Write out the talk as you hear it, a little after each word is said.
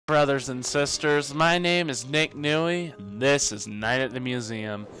brothers and sisters. My name is Nick Newey, and this is Night at the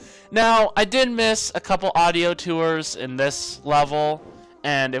Museum. Now, I did miss a couple audio tours in this level,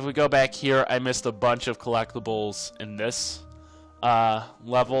 and if we go back here, I missed a bunch of collectibles in this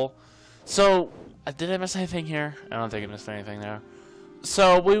level. So, did I miss anything here? I don't think I missed anything there.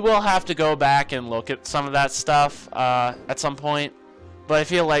 So, we will have to go back and look at some of that stuff at some point, but I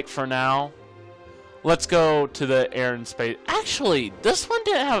feel like for now, let's go to the air and space. Actually, this one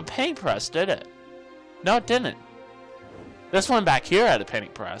didn't have a painting press, did it? No, it didn't. This one back here had a painting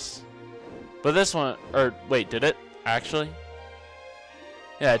press. But this one, or wait, did it actually?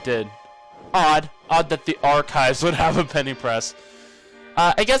 Yeah, it did. Odd that the archives would have a painting press.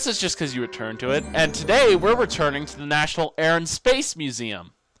 I guess it's just because you returned to it. And today, we're returning to the National Air and Space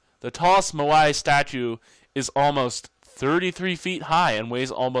Museum. The tallest Moai statue is almost 33 feet high and weighs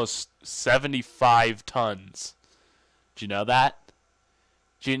almost 75 tons. Did you know that?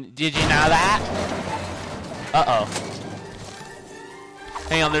 Did you know that? Uh-oh.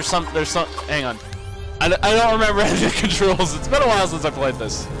 Hang on, there's some, hang on. I don't remember any of the controls. It's been a while since I played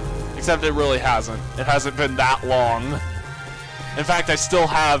this. Except it really hasn't. It hasn't been that long. In fact, I still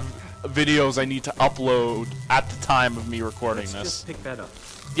have videos I need to upload at the time of me recording this. Let's just pick that up.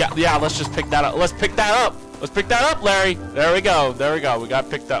 Yeah, let's just pick that up. Let's pick that up. Let's pick that up, Larry. There we go. There we go. We got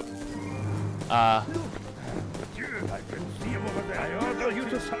picked up.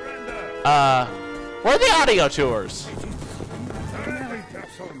 Where are the audio tours?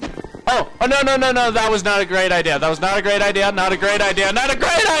 Oh, no, that was not a great idea. That was not a great idea. Not a great idea. Not a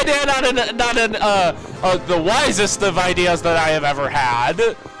great idea. The wisest of ideas that I have ever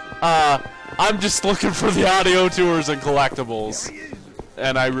had. I'm just looking for the audio tours and collectibles.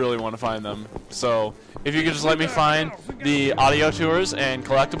 And I really want to find them. So, if you could just let me find the audio tours and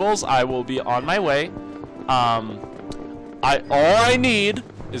collectibles, I will be on my way. All I need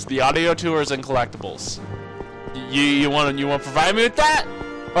is the audio tours and collectibles. You want to provide me with that?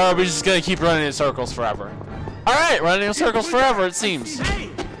 Or are we just gonna keep running in circles forever? Alright, running in circles forever, it seems.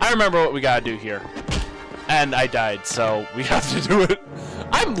 I remember what we gotta do here. And I died, so we have to do it.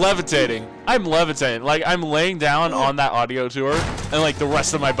 I'm levitating. Like, I'm laying down on that audio tour, and like the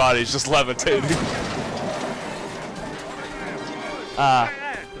rest of my body is just levitating.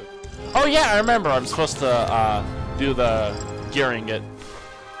 Oh yeah, I remember. I'm supposed to do the gearing it.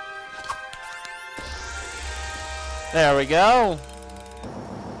 There we go.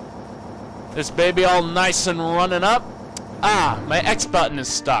 This baby all nice and running up. My X button is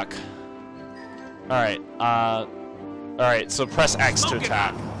stuck. Alright, alright, so press X to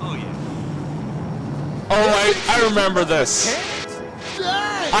attack. Oh, yeah. Oh, I remember this.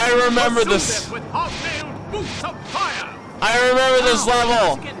 I remember this. I remember this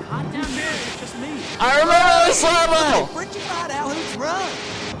level. I remember this level.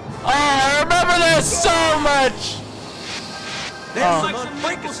 Oh, I remember this so much. There's like some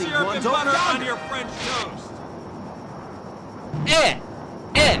maple syrup and butter on your French toast.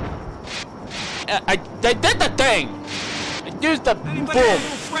 I did the thing. I used the boom.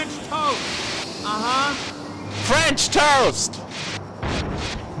 French toast. French toast.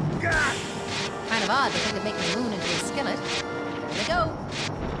 Kind of odd to think of making the moon into a skillet. There they go.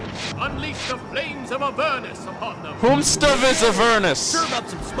 Unleash the flames of Avernus upon them. Whomstuff is Avernus? Serve up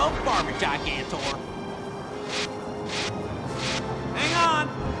some smoked barber, Gigantor. Hang on.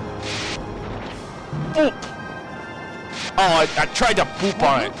 Boop. Oh, I tried to boop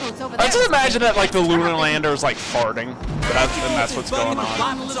on it. I just imagine that like the lunar lander is like farting, but that's what's going on.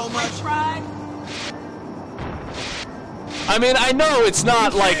 I mean, I know it's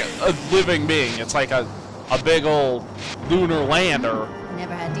not like a living being. It's like a big old lunar lander.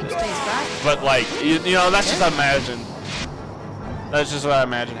 Never had deep space flight. But like, you know, that's just imagine. That's just what I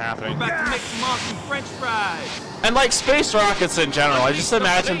imagine happening. We're back to make some awesome French fries. And like space rockets in general, I just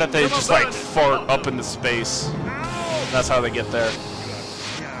imagine that they just like fart up into space. That's how they get there.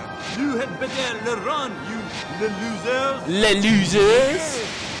 You had better run, you losers. Les losers.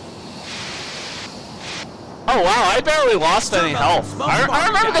 Oh wow, I barely lost any health. I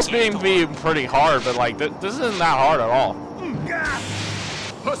remember this being pretty hard, but like this isn't that hard at all.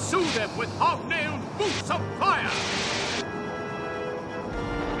 Pursue them with hobnailed boots of fire.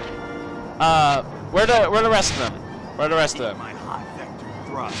 Where the rest of them? Where the rest of them? My high vector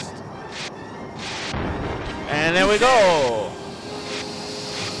thrust. And there we go.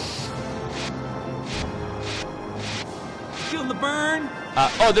 Feel the burn?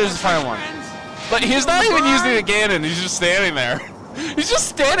 Oh, there's the final one. But he's not even using the cannon. He's just standing there. He's just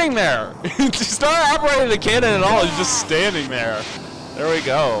standing there. He's not operating the cannon at all. He's just standing there. There we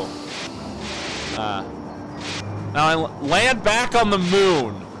go. Now I land back on the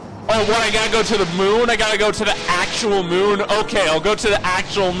moon. Oh, what, I gotta go to the moon? I gotta go to the actual moon? Okay, I'll go to the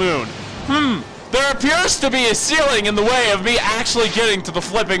actual moon. There appears to be a ceiling in the way of me actually getting to the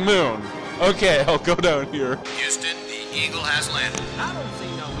flipping moon. Okay, I'll go down here. Houston, the Eagle has landed. I don't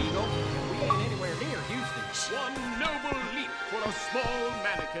see no eagle. We ain't anywhere near Houston. One noble leap for a small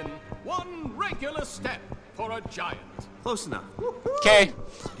mannequin. One regular step for a giant. Close enough. Okay,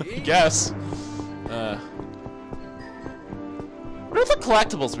 I guess. What are the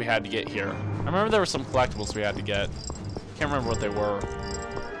collectibles we had to get here? I remember there were some collectibles we had to get. Can't remember what they were.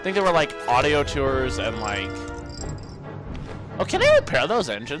 I think they were like audio tours and like... Oh, can I repair those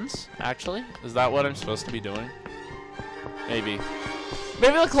engines, actually? Is that what I'm supposed to be doing? Maybe.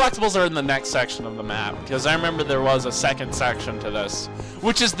 Maybe the collectibles are in the next section of the map, because I remember there was a second section to this,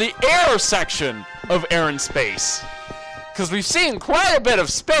 which is the air section of Air and Space. Because we've seen quite a bit of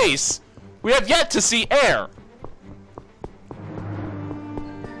space, we have yet to see air.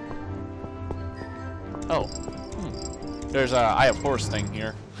 Oh. There's a Eye of Horse thing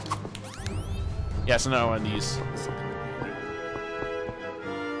here. Yes, another one of these.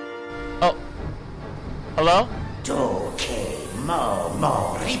 Oh. Hello?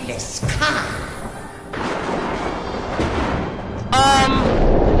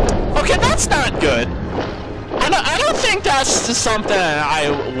 Okay, that's not good. I don't think that's just something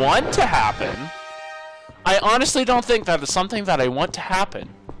I want to happen. I honestly don't think that is something that I want to happen.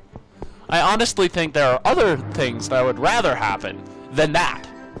 I honestly think there are other things that I would rather happen than that.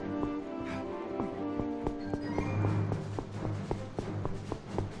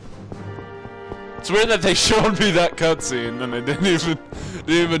 It's weird that they showed me that cutscene and they didn't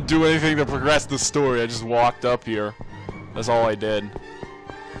even do anything to progress the story. I just walked up here. That's all I did.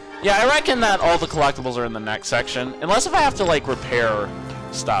 Yeah, I reckon that all the collectibles are in the next section, unless if I have to like repair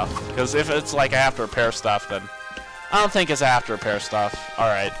stuff. Because if it's like I have to repair stuff, then I don't think it's I have to repair stuff. All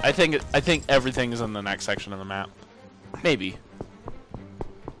right, I think everything is in the next section of the map. Maybe.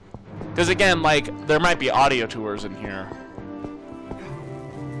 Because again, like there might be audio tours in here.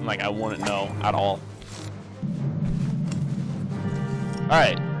 Like I wouldn't know at all.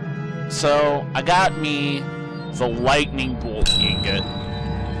 Alright. So I got me the lightning bolt ingot.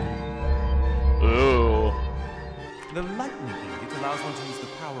 Ooh. The lightning ingot allows one to use the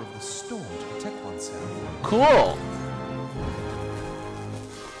power of the storm to protect oneself. Cool.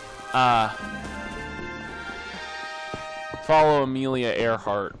 Follow Amelia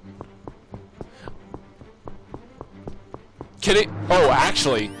Earhart. Can it? Oh,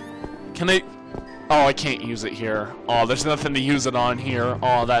 actually, can I? Oh, I can't use it here. Oh, there's nothing to use it on here.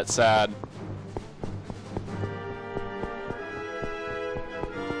 Oh, that's sad.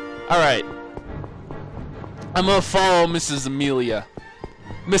 Alright. I'm gonna follow Mrs. Amelia.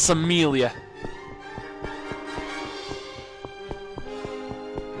 Miss Amelia.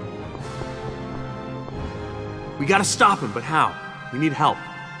 We gotta stop him, but how? We need help.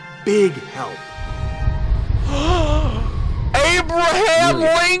 Big help. Abraham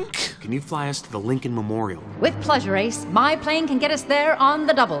Link! Can you fly us to the Lincoln Memorial? With pleasure, Ace. My plane can get us there on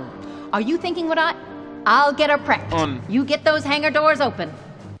the double. Are you thinking what I'll get her prepped. You get those hangar doors open.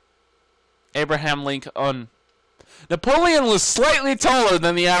 Abraham Lincoln. Napoleon was slightly taller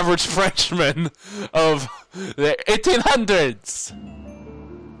than the average Frenchman of the 1800s.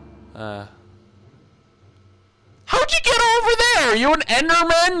 How'd you get over there? You an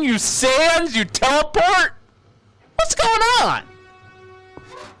Enderman? You Sans? You teleport? What's going on?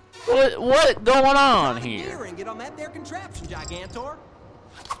 What going on here? And get on that there contraption, Gigantor.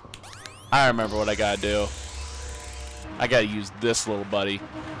 I remember what I gotta do. I gotta use this little buddy.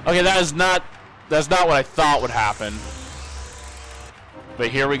 Okay, that's not what I thought would happen. But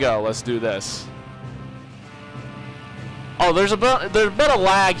here we go. Let's do this. Oh, there's a bit of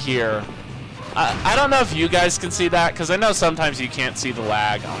lag here. I don't know if you guys can see that, because I know sometimes you can't see the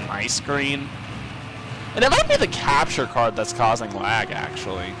lag on my screen. And it might be the capture card that's causing lag,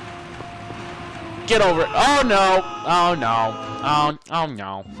 actually. Get over it. Oh, no. Oh, no. Oh,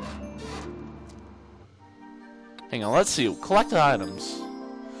 no. Hang on, let's see. Collected items.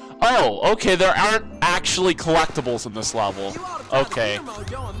 Oh, okay, there aren't actually collectibles in this level. Okay.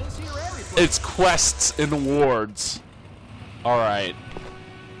 It's quests and awards. Alright.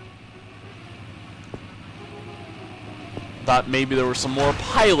 Thought maybe there were some more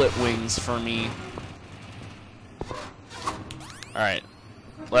pilot wings for me. Alright.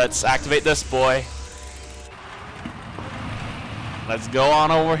 Let's activate this boy. Let's go on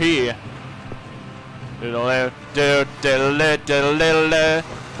over here. Diddle do diddle diddle diddle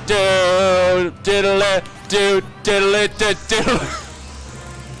do diddle do diddle diddle.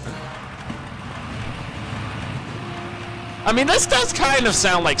 I mean, this does kind of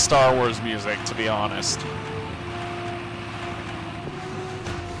sound like Star Wars music, to be honest.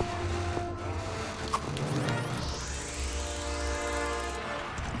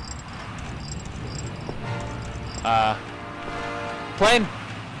 Plane?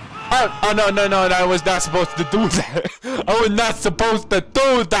 Oh, no, I was not supposed to do that. I was not supposed to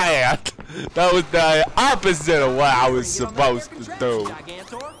do that. That was the opposite of what I was supposed to do.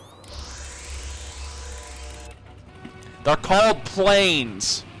 They're called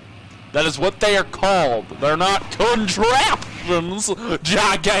planes. That is what they are called. They're not contraptions,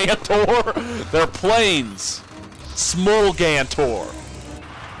 Gigantor. They're planes. Smolgantor.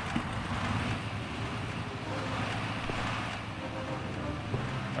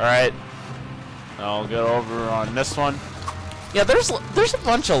 Alright. I'll get over on this one. Yeah, there's a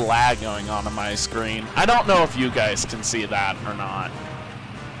bunch of lag going on my screen. I don't know if you guys can see that or not.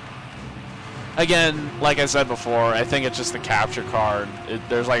 Again, like I said before, I think it's just the capture card.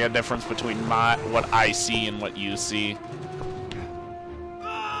 There's like a difference between what I see and what you see.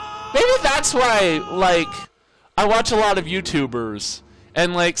 Maybe that's why, like, I watch a lot of YouTubers,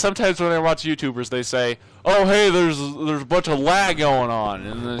 and like sometimes when I watch YouTubers, they say, "Oh, hey, there's a bunch of lag going on,"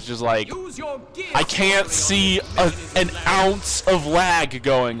 and it's just like I can't see an ounce of lag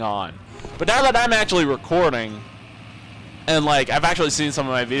going on. But now that I'm actually recording, and like I've actually seen some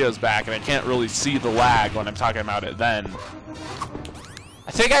of my videos back, and I can't really see the lag when I'm talking about it then,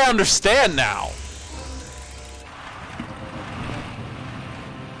 I think I understand now.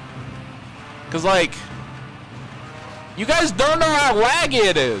 Cause like, you guys don't know how laggy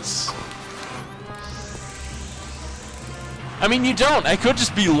it is. I mean, you don't. I could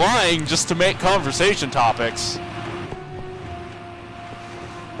just be lying just to make conversation topics.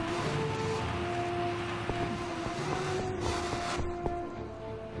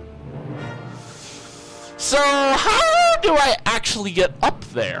 So, how do I actually get up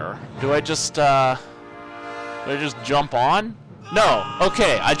there? Do I just jump on? No.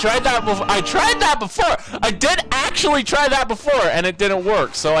 Okay, I tried that before. I did actually try that before, and it didn't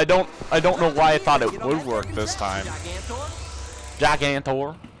work. So I don't know why I thought it would work this time.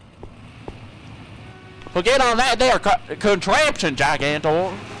 Gigantor. So get on that there contraption,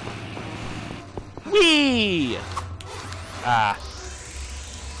 Gigantor. Whee!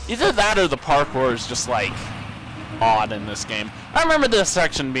 Either that or the parkour is just like odd in this game. I remember this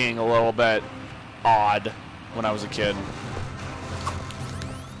section being a little bit odd when I was a kid.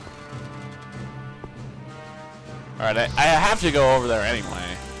 Alright, I have to go over there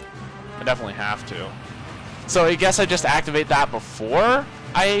anyway. I definitely have to. So I guess I just activate that before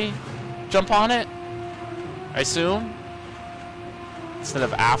I jump on it? I assume? Instead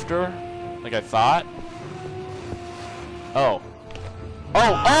of after, like I thought? Oh.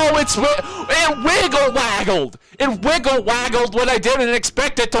 Oh, it wiggle-waggled! It wiggle-waggled when I didn't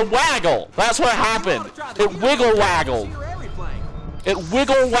expect it to waggle! That's what happened! It wiggle-waggled! It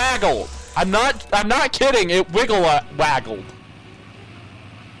wiggle-waggled! I'm not kidding, it wiggle-waggled.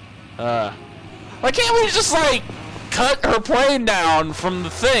 Why can't we just, like, cut her plane down from the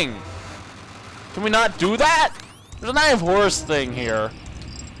thing? Can we not do that? There's a knife horse thing here.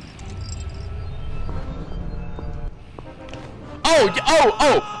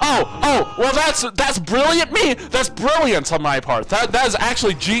 Oh, well that's brilliant that's brilliance on my part. That is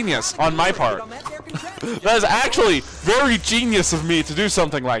actually genius on my part. That is actually very genius of me to do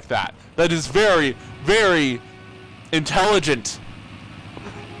something like that. That is very, very intelligent.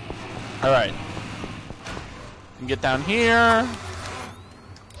 Alright. Get down here.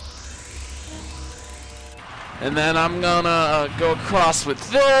 And then I'm gonna go across with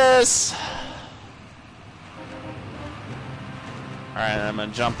this. Alright, I'm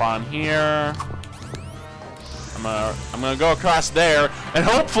gonna jump on here. I'm gonna go across there, and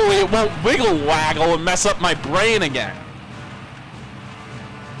hopefully it won't wiggle waggle and mess up my brain again.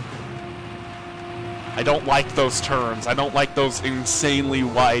 I don't like those turns. I don't like those insanely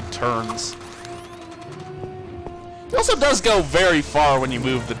wide turns. It also does go very far when you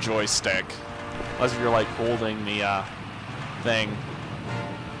move the joystick. Unless you're like holding the thing.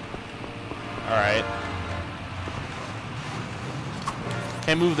 Alright.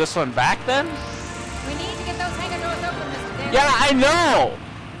 Can I move this one back then? We need to get those hangar doors open, Mr. Derek. Yeah, I know!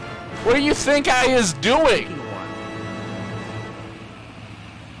 What do you think I is doing?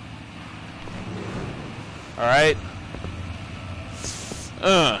 Alright.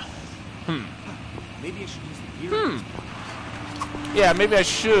 Maybe I should use the gear. Yeah, maybe I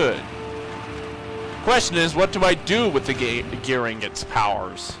should. Question is, what do I do with the gearing its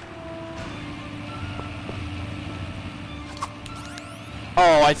powers?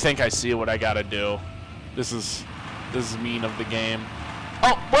 Oh, I think I see what I gotta do. This is This is mean of the game.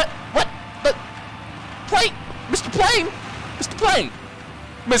 Oh, what? Plane! Mr. Plane! Mr. Plane!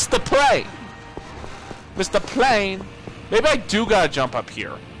 Mr. Plane! Mr. Plane! Maybe I do gotta jump up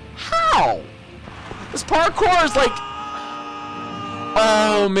here. How? This parkour is like...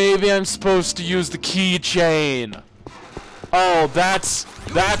 Oh, maybe I'm supposed to use the keychain. Oh, that's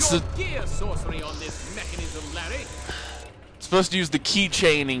the... gear sorcery on this mechanism, Larry. Supposed to use the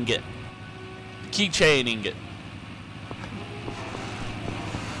keychain ingot. Keychain ingot.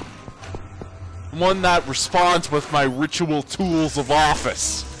 One that responds with my ritual tools of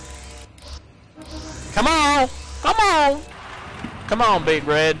office. Come on! Come on! Come on, Big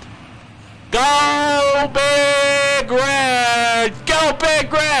Red. Go, Big Red! Go,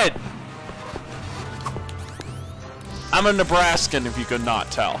 Big Red! I'm a Nebraskan, if you could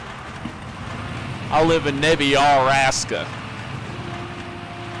not tell. I live in Nebraska.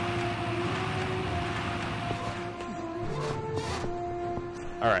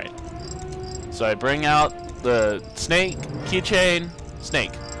 Alright. So I bring out the snake, keychain,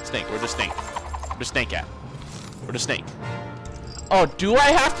 snake. Where's the snake? Where's the snake at? Where's the snake? Oh, do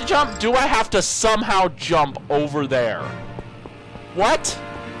I have to jump? Do I have to somehow jump over there? What?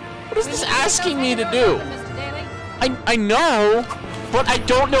 What is this asking me to do? I know, but I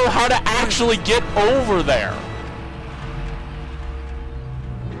don't know how to actually get over there.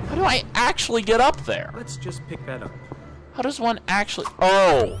 How do I actually get up there? Let's just pick that up. How does one actually...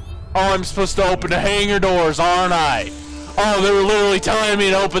 Oh, I'm supposed to open the hangar doors, aren't I? Oh, they were literally telling me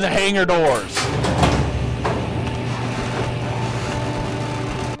to open the hangar doors.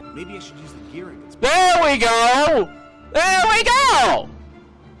 Maybe I should use the gearing. There we go! There we go!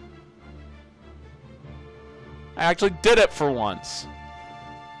 I actually did it for once.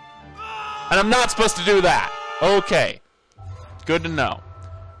 And I'm not supposed to do that. Okay. Good to know.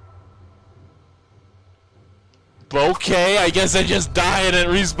 Okay, I guess I just die and it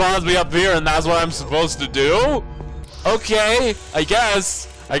respawns me up here and that's what I'm supposed to do? Okay, I guess.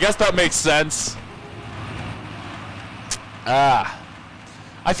 I guess that makes sense. Ah.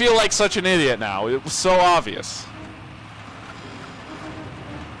 I feel like such an idiot now. It was so obvious.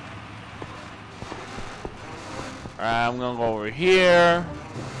 Alright, I'm gonna go over here.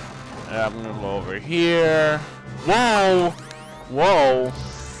 And I'm gonna go over here. Whoa! Whoa.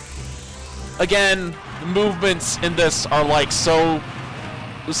 Again, the movements in this are like so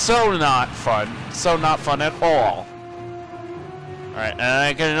not fun. So not fun at all. Alright, and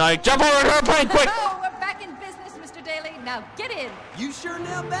I can like jump over her plane quick! Oh, we're back in business, Mr. Daly. Now get in. You sure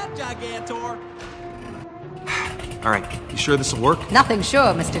nailed that, Gigantor. Alright, you sure this will work? Nothing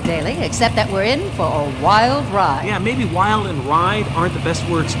sure, Mr. Daly, except that we're in for a wild ride. Yeah, maybe wild and ride aren't the best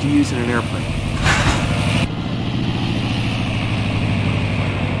words to use in an airplane.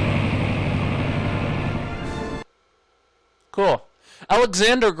 Cool.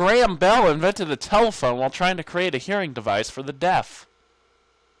 Alexander Graham Bell invented the telephone while trying to create a hearing device for the deaf.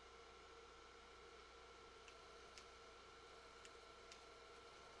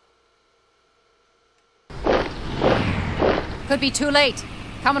 Could be too late.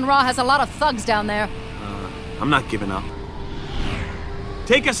 Common Raw has a lot of thugs down there. I'm not giving up.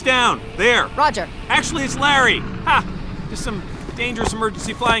 Take us down! There! Roger. Actually, it's Larry! Ha! Just some dangerous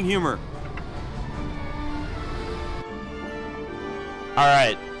emergency flying humor.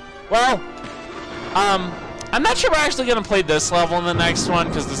 Alright. Well, I'm not sure we're actually going to play this level in the next one,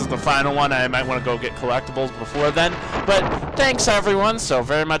 because this is the final one. I might want to go get collectibles before then. But thanks, everyone, so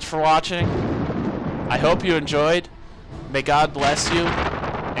very much for watching. I hope you enjoyed. May God bless you,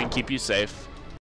 and keep you safe.